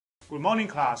Good morning,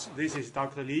 class. This is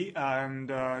Dr. Lee, and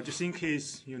just in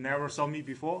case you never saw me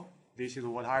before, this is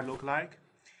what I look like.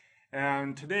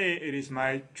 And today it is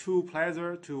my true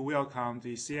pleasure to welcome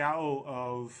the CIO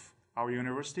of our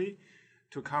university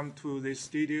to come to this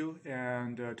studio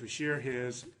and to share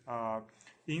his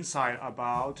insight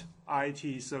about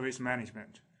IT service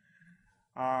management.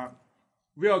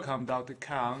 Welcome, Dr.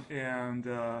 Conn, and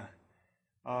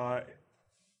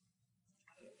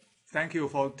thank you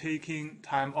for taking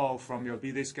time off from your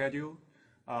busy schedule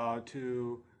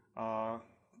to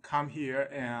come here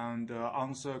and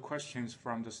answer questions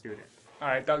from the student. All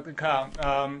right, Dr.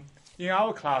 Conn, in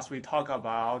our class we talk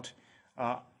about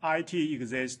IT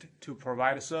exists to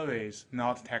provide service,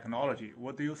 not technology.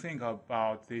 What do you think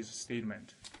about this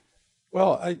statement?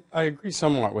 Well, I agree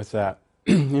somewhat with that.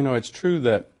 It's true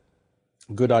that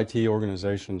good IT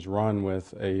organizations run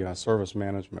with a service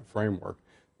management framework.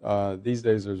 These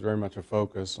days there's very much a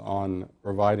focus on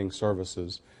providing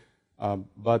services,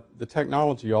 but the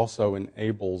technology also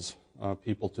enables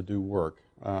people to do work.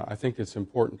 I think it's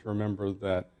important to remember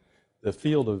that the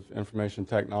field of information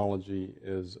technology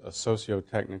is a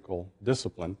socio-technical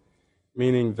discipline,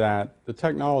 meaning that the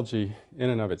technology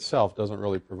in and of itself doesn't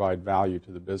really provide value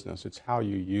to the business. It's how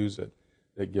you use it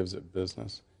that gives it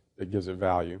business, that gives it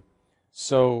value.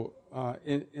 So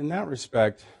in that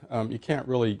respect, you can't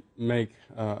really make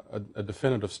a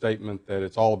definitive statement that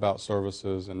it's all about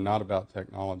services and not about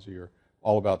technology, or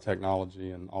all about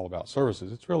technology and all about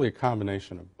services. It's really a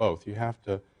combination of both. You have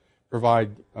to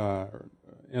provide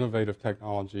innovative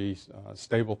technologies,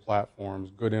 stable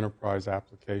platforms, good enterprise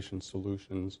application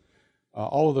solutions,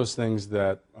 all of those things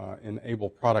that enable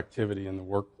productivity in the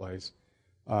workplace.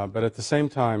 But at the same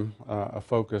time, a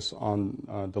focus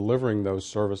on delivering those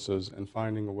services and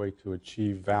finding a way to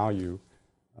achieve value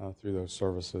through those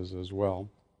services as well.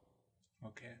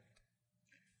 Okay.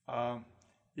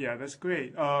 Yeah, that's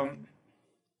great. I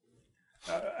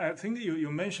think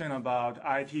you mentioned about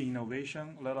IT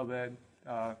innovation a little bit.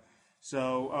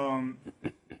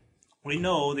 We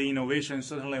know the innovation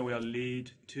certainly will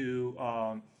lead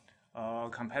to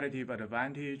competitive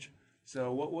advantage.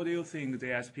 So what do you think the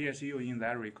SPSU in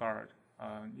that regard,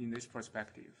 in this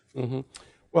perspective? Mm-hmm.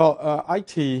 Well,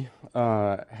 IT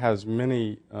has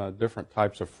many different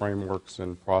types of frameworks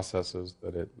and processes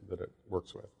that it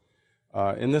works with.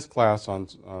 In this class on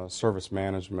service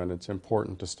management, it's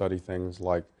important to study things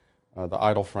like the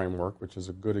ITIL framework, which is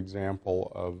a good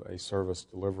example of a service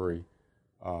delivery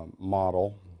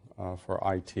model for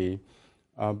IT.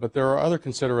 But there are other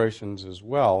considerations as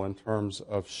well in terms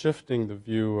of shifting the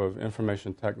view of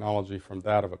information technology from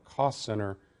that of a cost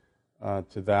center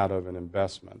to that of an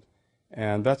investment.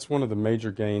 And that's one of the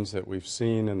major gains that we've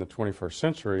seen in the 21st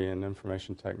century in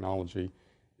information technology.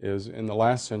 Is in the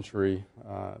last century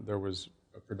there was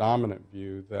a predominant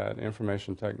view that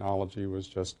information technology was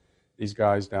just these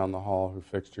guys down the hall who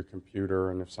fixed your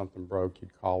computer, and if something broke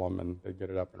you'd call them and they'd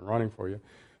get it up and running for you.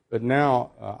 But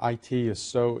now IT is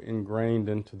so ingrained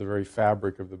into the very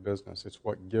fabric of the business. It's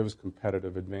what gives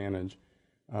competitive advantage.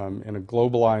 In a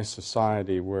globalized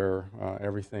society where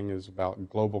everything is about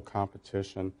global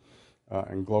competition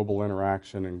and global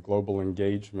interaction and global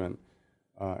engagement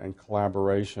and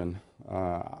collaboration,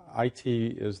 IT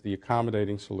is the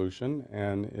accommodating solution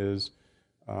and is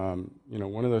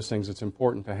one of those things that's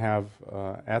important to have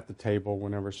at the table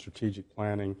whenever strategic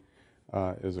planning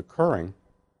is occurring.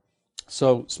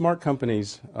 So smart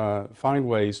companies find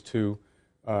ways to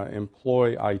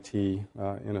employ IT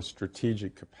in a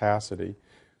strategic capacity.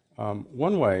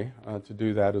 One way to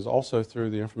do that is also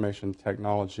through the information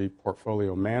technology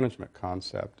portfolio management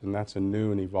concept, and that's a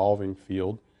new and evolving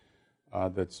field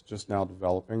that's just now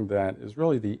developing that is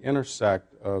really the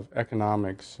intersect of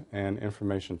economics and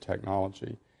information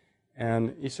technology.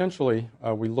 And essentially,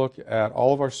 we look at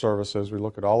all of our services, we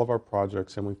look at all of our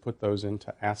projects, and we put those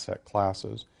into asset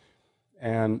classes.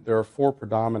 And there are four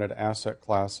predominant asset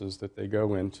classes that they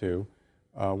go into.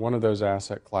 One of those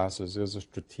asset classes is a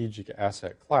strategic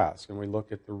asset class, and we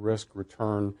look at the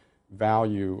risk-return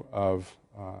value of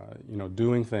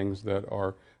doing things that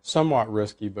are somewhat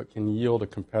risky but can yield a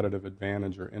competitive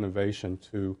advantage or innovation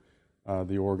to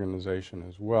the organization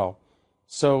as well.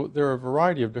 So there are a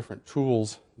variety of different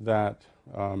tools that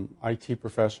IT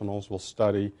professionals will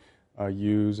study,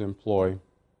 use, employ,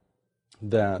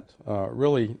 that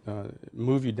really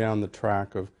move you down the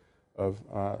track of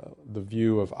the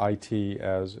view of IT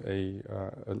as a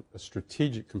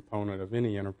strategic component of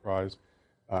any enterprise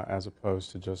as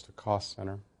opposed to just a cost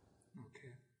center.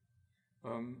 Okay.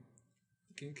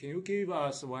 Can you give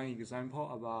us one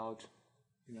example about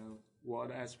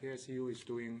what SPSU is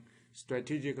doing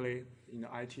strategically in the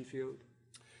IT field?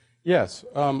 Yes,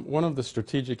 one of the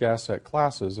strategic asset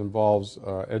classes involves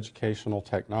educational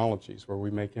technologies, where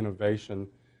we make innovative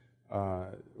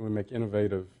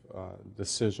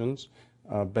decisions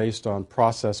based on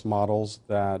process models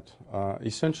that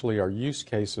essentially are use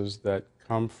cases that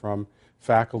come from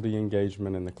faculty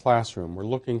engagement in the classroom. We're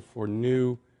looking for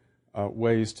new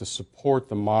ways to support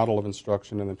the model of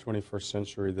instruction in the 21st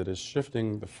century that is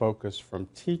shifting the focus from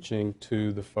teaching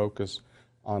to the focus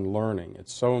on learning.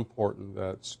 It's so important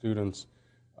that students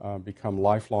become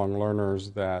lifelong learners,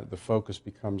 that the focus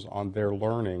becomes on their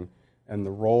learning, and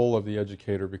the role of the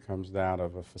educator becomes that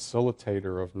of a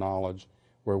facilitator of knowledge,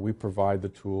 where we provide the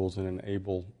tools and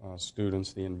enable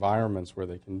students the environments where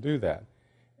they can do that.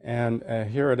 And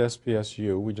here at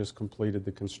SPSU, we just completed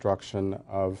the construction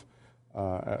of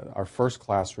our first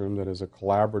classroom that is a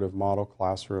collaborative model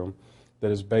classroom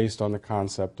that is based on the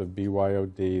concept of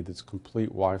BYOD, that's complete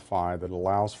Wi-Fi, that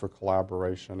allows for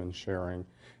collaboration and sharing,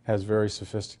 has very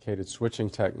sophisticated switching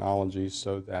technologies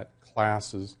so that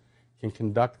classes can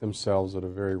conduct themselves at a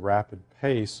very rapid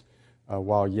pace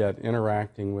while yet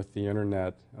interacting with the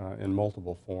internet in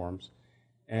multiple forms,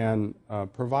 and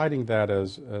providing that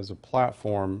as a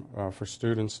platform for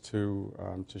students to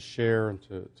share and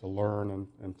to learn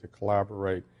and to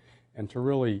collaborate, and to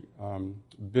really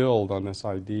build on this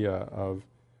idea of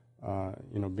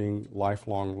being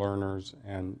lifelong learners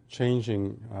and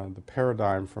changing the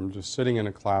paradigm from just sitting in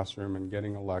a classroom and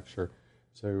getting a lecture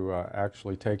to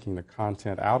actually taking the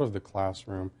content out of the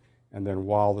classroom, and then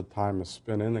while the time is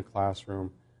spent in the classroom,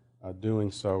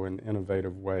 doing so in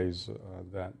innovative ways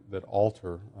that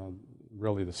alter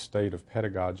really the state of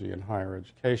pedagogy in higher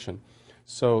education.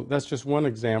 So that's just one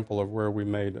example of where we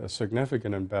made a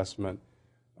significant investment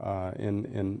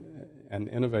in an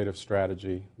innovative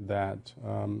strategy that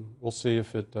we'll see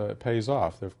if it pays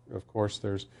off. Of course,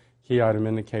 there's key item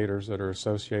indicators that are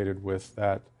associated with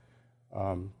that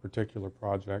particular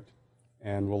project,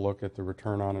 and we'll look at the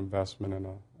return on investment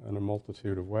in a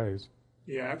multitude of ways.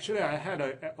 Yeah, actually, I had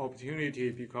an opportunity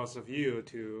because of you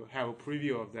to have a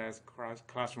preview of that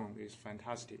classroom. It's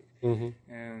fantastic.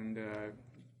 Mm-hmm. And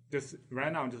just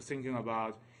right now, I'm just thinking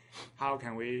about how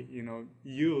can we,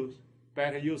 use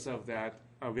better use of that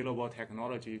available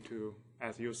technology to,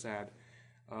 as you said,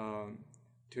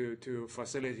 to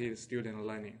facilitate student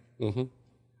learning.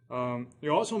 Mm-hmm.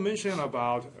 You also mentioned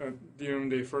about, during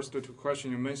the first two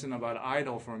questions, you mentioned about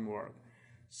ITIL framework.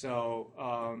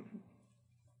 So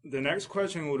the next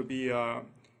question would be,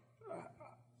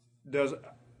 does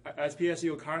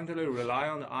SPSU currently rely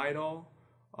on the ITIL,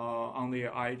 on the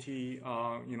IT,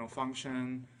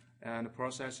 function and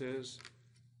processes?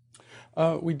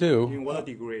 We do. In what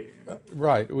degree?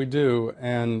 Right, we do,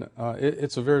 and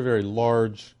it's a very, very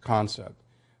large concept.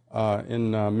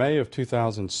 In May of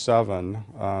 2007,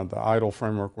 the ITIL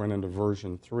framework went into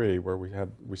version 3, where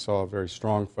we saw a very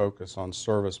strong focus on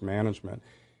service management.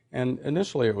 And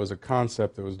initially, it was a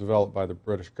concept that was developed by the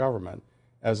British government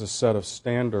as a set of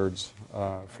standards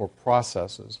for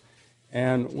processes.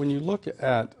 And when you look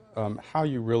at how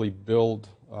you really build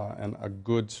a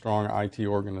good, strong IT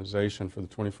organization for the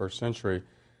 21st century,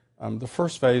 the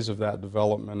first phase of that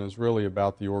development is really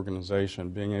about the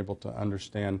organization, being able to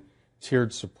understand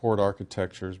tiered support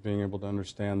architectures, being able to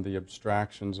understand the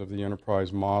abstractions of the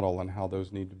enterprise model and how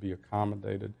those need to be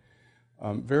accommodated.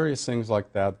 Various things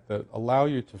like that allow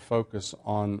you to focus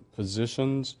on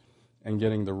positions and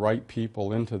getting the right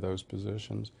people into those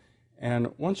positions.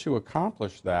 And once you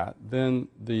accomplish that, then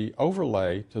the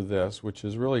overlay to this, which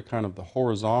is really kind of the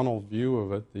horizontal view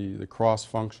of it, the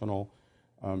cross-functional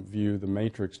view, the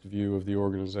matrixed view of the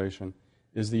organization,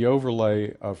 is the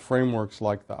overlay of frameworks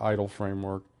like the ITIL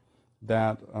framework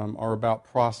that are about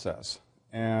process.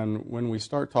 And when we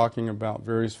start talking about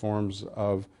various forms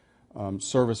of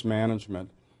service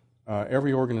management,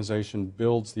 every organization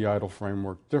builds the ITIL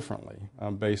framework differently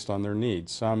based on their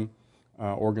needs. Some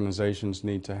organizations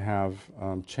need to have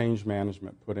change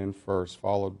management put in first,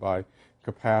 followed by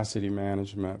capacity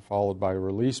management, followed by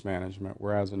release management,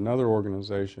 whereas another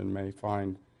organization may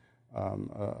find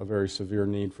a very severe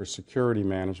need for security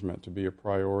management to be a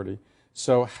priority.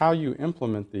 So how you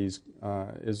implement these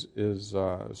is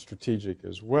strategic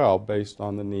as well, based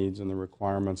on the needs and the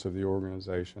requirements of the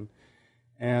organization,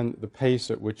 and the pace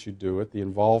at which you do it, the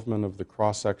involvement of the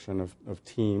cross-section of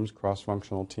teams,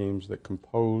 cross-functional teams that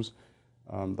compose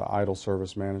the ITIL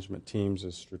service management teams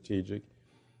is strategic.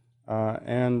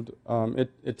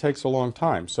 It takes a long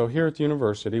time. So here at the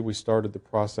university, we started the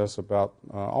process about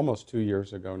almost 2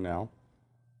 years ago now,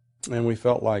 and we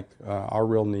felt like our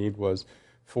real need was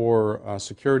for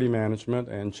security management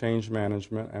and change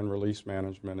management and release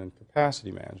management and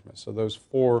capacity management. So those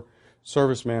four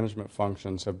service management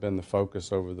functions have been the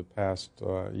focus over the past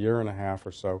year and a half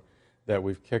or so that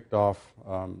we've kicked off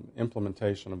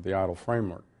implementation of the ITIL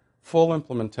framework. Full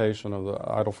implementation of the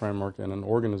ITIL framework in an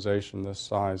organization this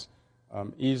size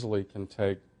easily can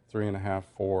take 3.5,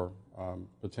 4,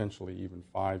 potentially even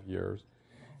 5 years.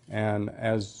 And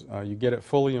as you get it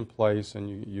fully in place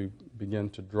and you begin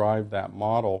to drive that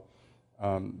model,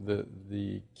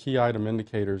 the key item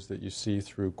indicators that you see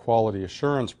through quality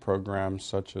assurance programs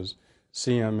such as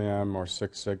CMM or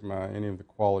Six Sigma, any of the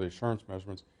quality assurance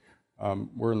measurements,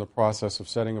 we're in the process of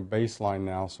setting a baseline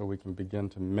now so we can begin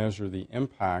to measure the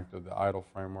impact of the ITIL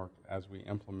framework as we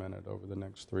implement it over the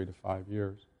next 3 to 5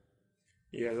 years.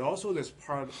 Yeah, also this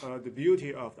part, the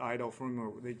beauty of the ITIL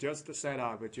framework, they just set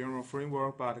up a general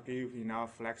framework but give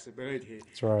enough flexibility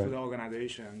to the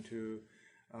organization to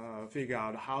figure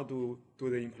out how to do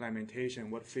the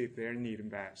implementation, what fit their need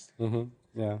best. Mm-hmm.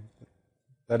 Yeah,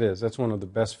 that's one of the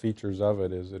best features of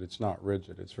it, is that it's not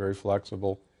rigid. It's very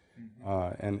flexible,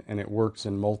 and it works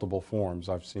in multiple forms.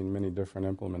 I've seen many different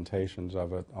implementations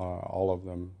of it, all of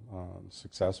them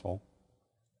successful.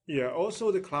 Yeah,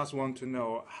 also the class want to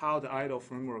know how the ITIL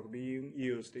framework being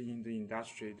used in the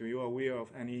industry. Do you aware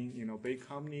of any big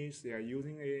companies they are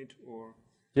using it or?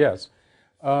 Yes.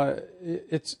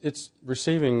 It's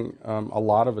receiving a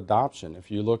lot of adoption. If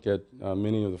you look at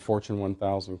many of the Fortune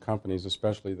 1000 companies,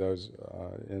 especially those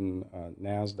in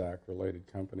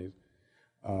NASDAQ-related companies,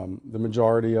 the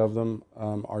majority of them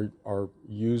are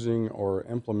using or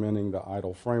implementing the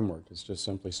ITIL framework. It's just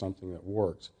simply something that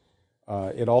works.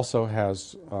 It also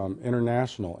has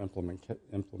international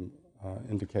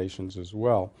indications as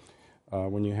well.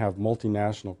 When you have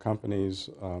multinational companies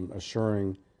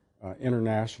assuring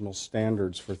international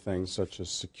standards for things such as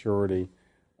security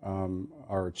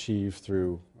are achieved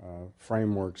through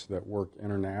frameworks that work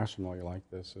internationally like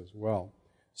this as well.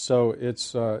 So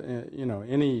it's,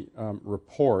 any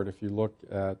report, if you look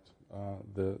at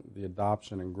the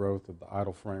adoption and growth of the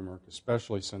ITIL framework,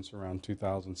 especially since around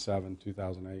 2007,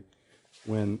 2008,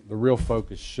 when the real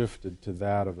focus shifted to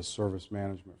that of a service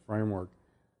management framework,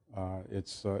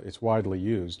 it's widely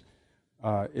used.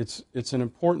 It's an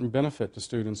important benefit to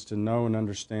students to know and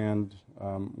understand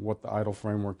what the ITIL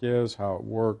framework is, how it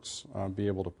works, be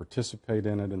able to participate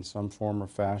in it in some form or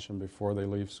fashion before they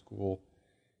leave school,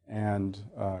 and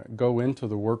go into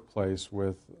the workplace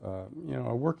with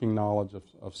a working knowledge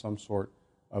of some sort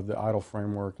of the ITIL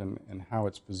framework and how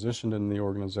it's positioned in the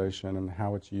organization and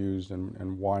how it's used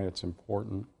and why it's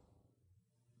important.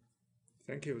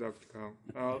 Thank you, Dr.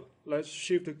 Conn. Let's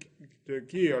shift the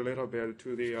gear a little bit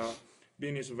to the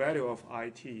business value of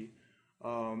IT.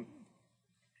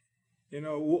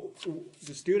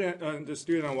 The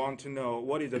student want to know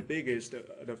what is the biggest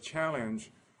the challenge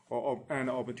and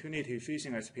opportunity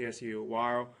facing SPSU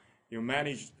while you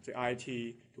manage the IT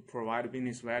to provide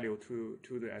business value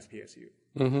to the SPSU.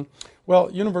 Mm-hmm. Well,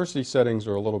 university settings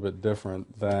are a little bit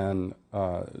different than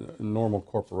normal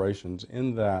corporations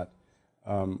in that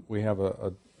we have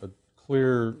a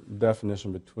clear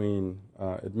definition between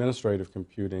administrative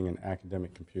computing and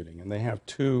academic computing, and they have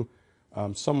two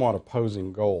somewhat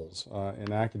opposing goals.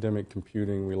 In academic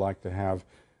computing, we like to have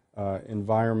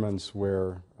environments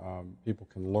where people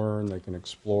can learn, they can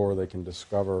explore, they can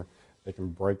discover, they can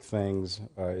break things.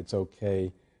 It's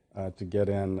okay to get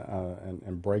in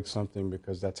and break something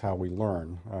because that's how we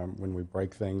learn. When we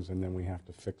break things and then we have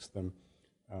to fix them,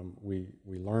 we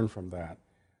learn from that.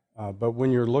 But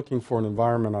when you're looking for an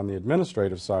environment on the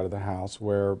administrative side of the house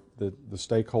where the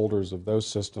stakeholders of those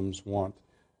systems want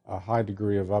a high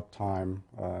degree of uptime,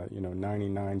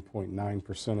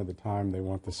 99.9% of the time they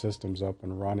want the systems up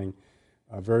and running,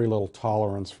 very little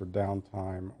tolerance for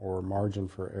downtime or margin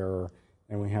for error,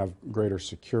 and we have greater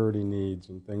security needs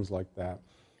and things like that.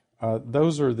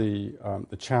 Those are the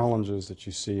challenges that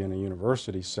you see in a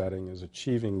university setting, is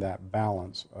achieving that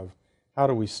balance of how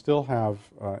do we still have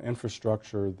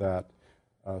infrastructure that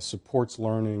supports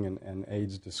learning and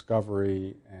aids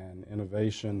discovery and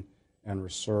innovation and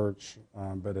research,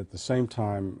 but at the same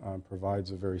time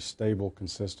provides a very stable,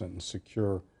 consistent, and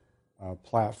secure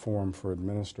platform for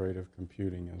administrative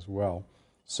computing as well.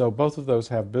 So both of those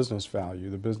have business value.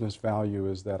 The business value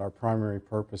is that our primary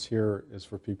purpose here is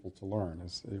for people to learn.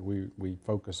 We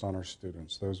focus on our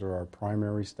students. Those are our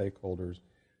primary stakeholders.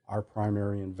 Our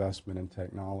primary investment in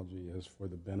technology is for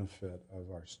the benefit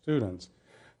of our students,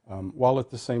 while at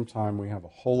the same time we have a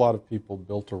whole lot of people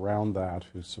built around that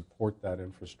who support that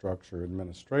infrastructure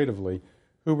administratively,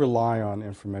 who rely on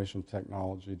information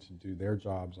technology to do their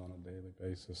jobs on a daily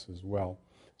basis as well.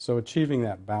 So achieving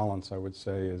that balance, I would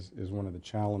say, is one of the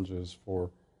challenges for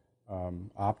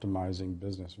optimizing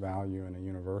business value in a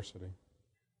university.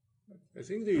 I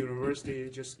think the university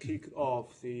just kicked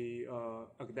off the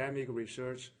academic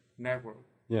research network.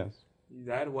 Yes. Is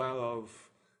that one of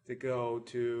the goal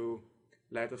to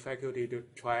let the faculty do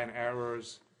try and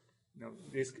errors?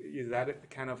 Is that the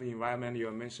kind of environment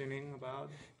you're mentioning about?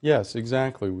 Yes,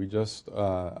 exactly. We just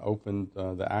opened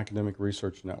the Academic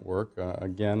Research Network.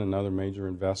 Again, another major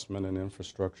investment in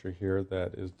infrastructure here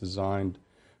that is designed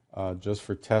just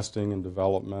for testing and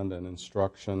development and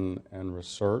instruction and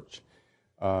research.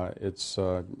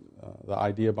 The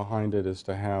idea behind it is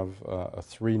to have a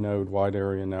 3-node wide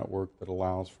area network that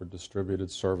allows for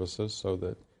distributed services so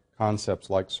that concepts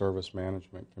like service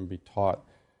management can be taught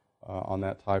on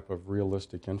that type of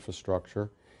realistic infrastructure.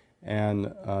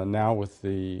 And now with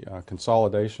the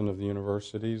consolidation of the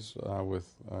universities,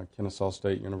 with Kennesaw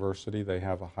State University, they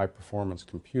have a high-performance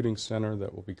computing center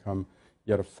that will become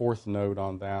yet a 4th node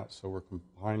on that. So we're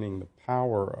combining the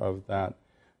power of that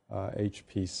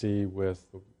HPC with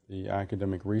the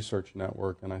Academic Research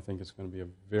Network, and I think it's going to be a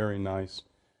very nice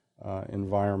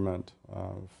environment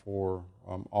for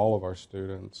all of our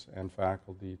students and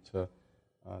faculty to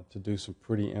do some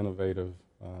pretty innovative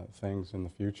things in the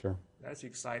future. That's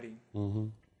exciting.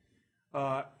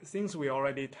 Mm-hmm. Since we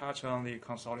already touched on the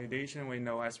consolidation, we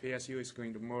know SPSU is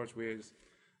going to merge with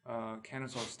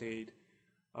Kennesaw State.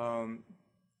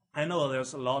 I know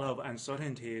there's a lot of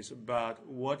uncertainties, but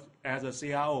as a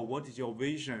CIO, what is your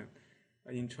vision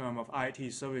in terms of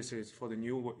IT services for the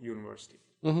new university?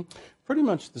 Mm-hmm. Pretty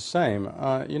much the same.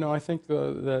 I think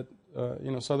that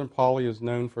Southern Poly is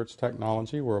known for its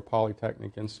technology. We're a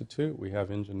polytechnic institute. We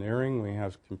have engineering, we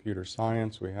have computer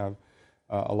science, we have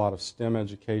a lot of STEM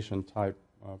education type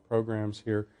programs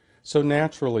here. So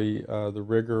naturally, the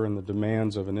rigor and the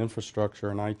demands of an infrastructure,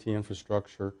 an IT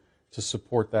infrastructure, to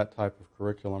support that type of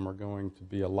curriculum are going to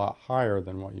be a lot higher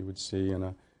than what you would see in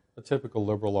a typical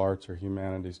liberal arts or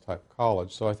humanities type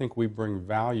college. So I think we bring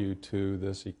value to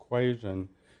this equation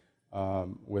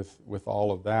with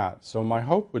all of that. So my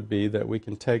hope would be that we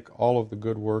can take all of the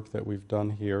good work that we've done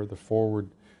here, the forward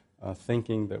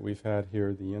thinking that we've had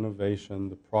here, the innovation,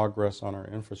 the progress on our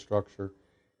infrastructure,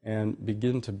 and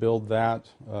begin to build that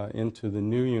into the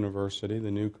new university,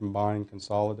 the new combined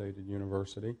consolidated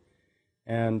university,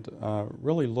 and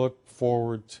really look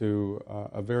forward to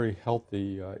a very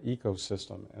healthy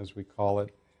ecosystem, as we call it,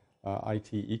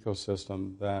 IT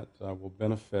ecosystem that will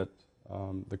benefit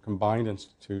the combined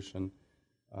institution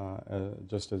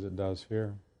just as it does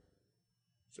here.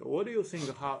 So what do you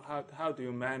think, how do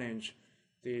you manage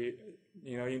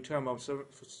in terms of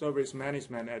service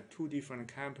management at 2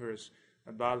 different campuses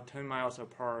about 10 miles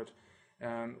apart,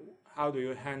 and how do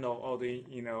you handle all the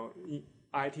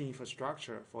IT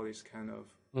infrastructure for this kind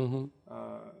of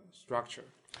structure?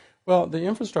 Well, the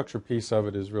infrastructure piece of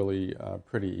it is really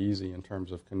pretty easy in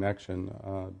terms of connection.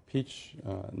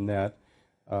 PeachNet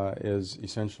is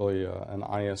essentially an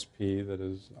ISP that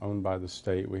is owned by the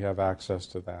state. We have access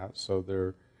to that, so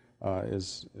there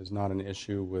is not an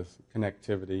issue with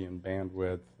connectivity and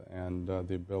bandwidth and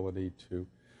the ability to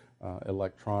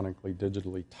electronically,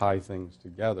 digitally tie things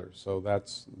together. So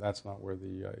that's not where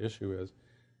the issue is.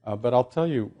 But I'll tell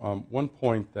you one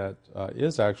point that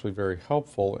is actually very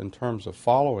helpful in terms of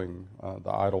following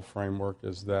the ITIL framework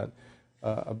is that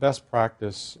a best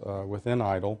practice within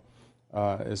ITIL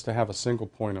is to have a single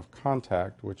point of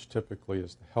contact, which typically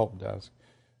is the help desk.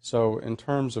 So in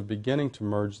terms of beginning to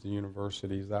merge the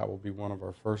universities, that will be one of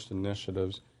our first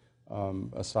initiatives,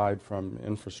 aside from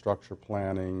infrastructure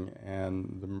planning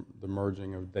and the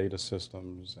merging of data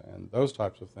systems and those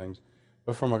types of things.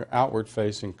 But from an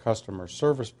outward-facing customer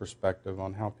service perspective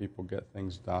on how people get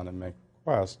things done and make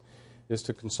requests, is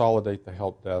to consolidate the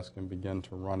help desk and begin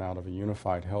to run out of a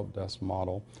unified help desk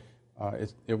model.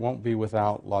 It won't be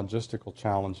without logistical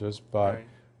challenges, but right.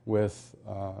 With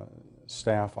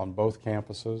staff on both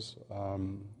campuses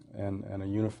and a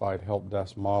unified help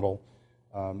desk model,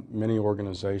 many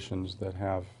organizations that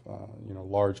have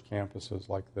large campuses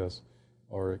like this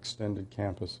or extended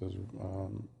campuses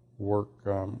work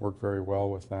very well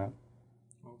with that.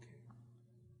 Okay,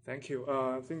 thank you.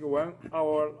 I think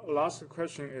our last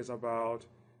question is about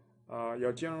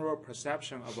your general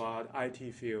perception about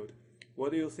IT field.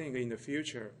 What do you think in the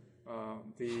future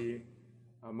the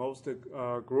most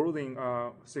growing,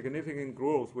 significant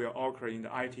growth will occur in the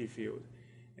IT field,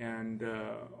 and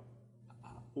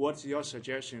what's your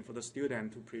suggestion for the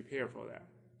student to prepare for that?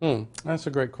 That's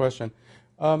a great question.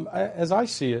 As I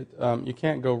see it, you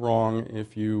can't go wrong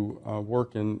if you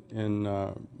work in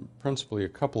principally a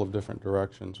couple of different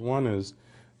directions. One is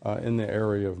in the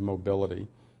area of mobility.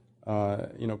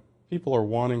 people are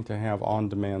wanting to have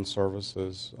on-demand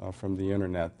services from the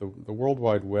internet. The World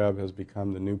Wide Web has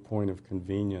become the new point of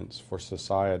convenience for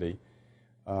society.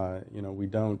 We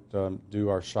don't do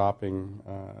our shopping,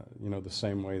 the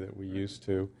same way that we used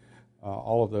to.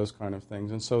 All of those kind of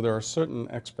things. And so there are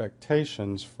certain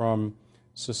expectations from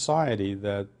society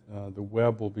that the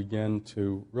web will begin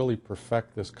to really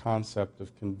perfect this concept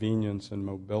of convenience and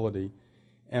mobility.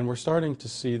 And we're starting to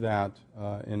see that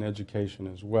in education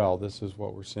as well. This is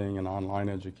what we're seeing in online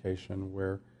education,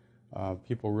 where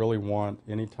people really want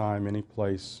anytime, any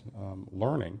place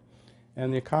learning.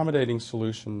 And the accommodating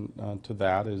solution to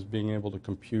that is being able to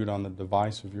compute on the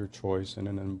device of your choice in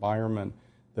an environment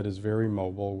that is very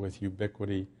mobile with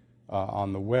ubiquity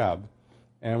on the web.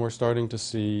 And we're starting to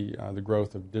see the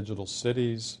growth of digital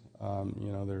cities.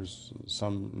 There's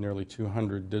nearly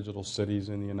 200 digital cities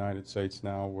in the United States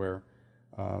now where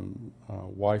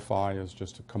Wi-Fi is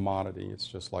just a commodity. It's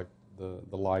just like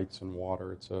the lights and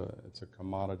water. It's a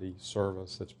commodity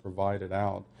service that's provided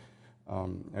out.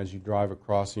 As you drive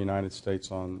across the United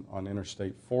States on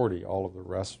Interstate 40, all of the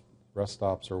rest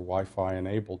stops are Wi-Fi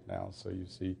enabled now, so you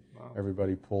see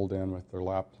everybody pulled in with their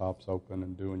laptops open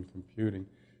and doing computing.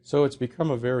 So it's become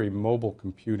a very mobile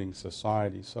computing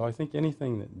society. So I think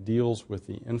anything that deals with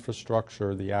the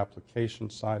infrastructure, the application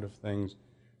side of things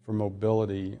for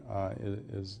mobility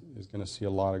is going to see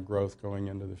a lot of growth going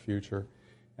into the future.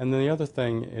 And then the other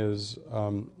thing is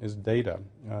data.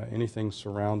 Anything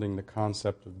surrounding the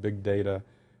concept of big data.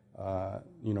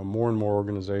 More and more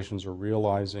organizations are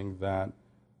realizing that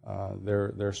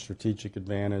their strategic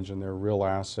advantage and their real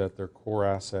asset, their core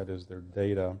asset, is their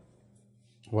data,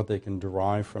 what they can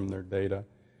derive from their data.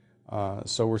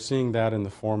 So we're seeing that in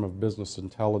the form of business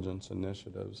intelligence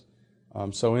initiatives.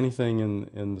 So anything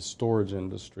in the storage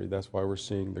industry, that's why we're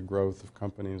seeing the growth of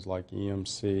companies like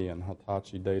EMC and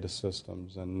Hitachi Data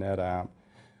Systems and NetApp.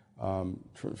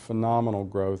 Phenomenal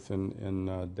growth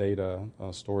in data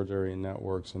storage area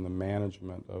networks and the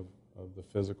management of the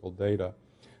physical data.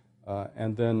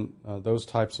 And then those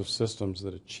types of systems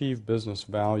that achieve business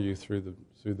value through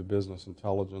the business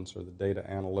intelligence or the data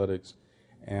analytics,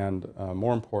 and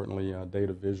more importantly,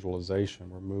 data visualization.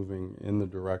 We're moving in the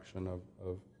direction of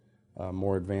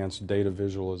more advanced data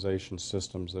visualization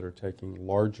systems that are taking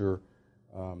larger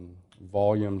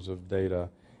volumes of data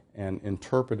and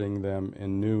interpreting them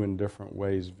in new and different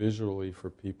ways visually for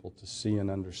people to see and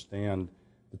understand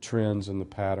the trends and the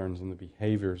patterns and the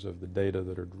behaviors of the data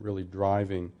that are really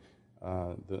driving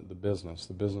the business.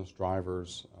 The business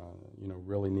drivers,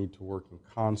 really need to work in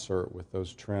concert with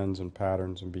those trends and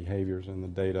patterns and behaviors in the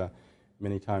data.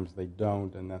 Many times they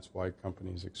don't, and that's why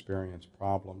companies experience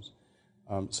problems.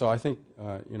 So I think,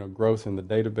 growth in the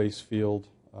database field,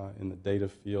 in the data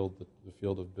field, the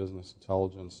field of business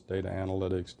intelligence, data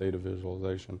analytics, data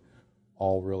visualization,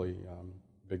 all really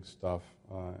big stuff.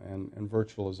 And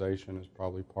virtualization is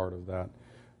probably part of that.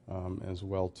 As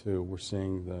well too. We're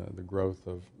seeing the growth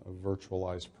of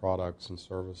virtualized products and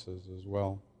services as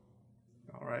well.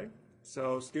 All right.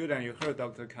 So student, you heard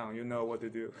Dr. Conn, you know what to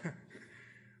do.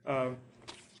 I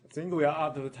think we are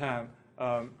out of time.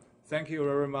 Thank you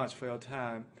very much for your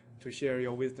time to share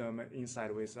your wisdom and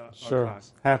insight with our class. Sure.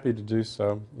 Happy to do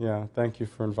so. Yeah. Thank you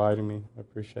for inviting me. I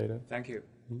appreciate it. Thank you.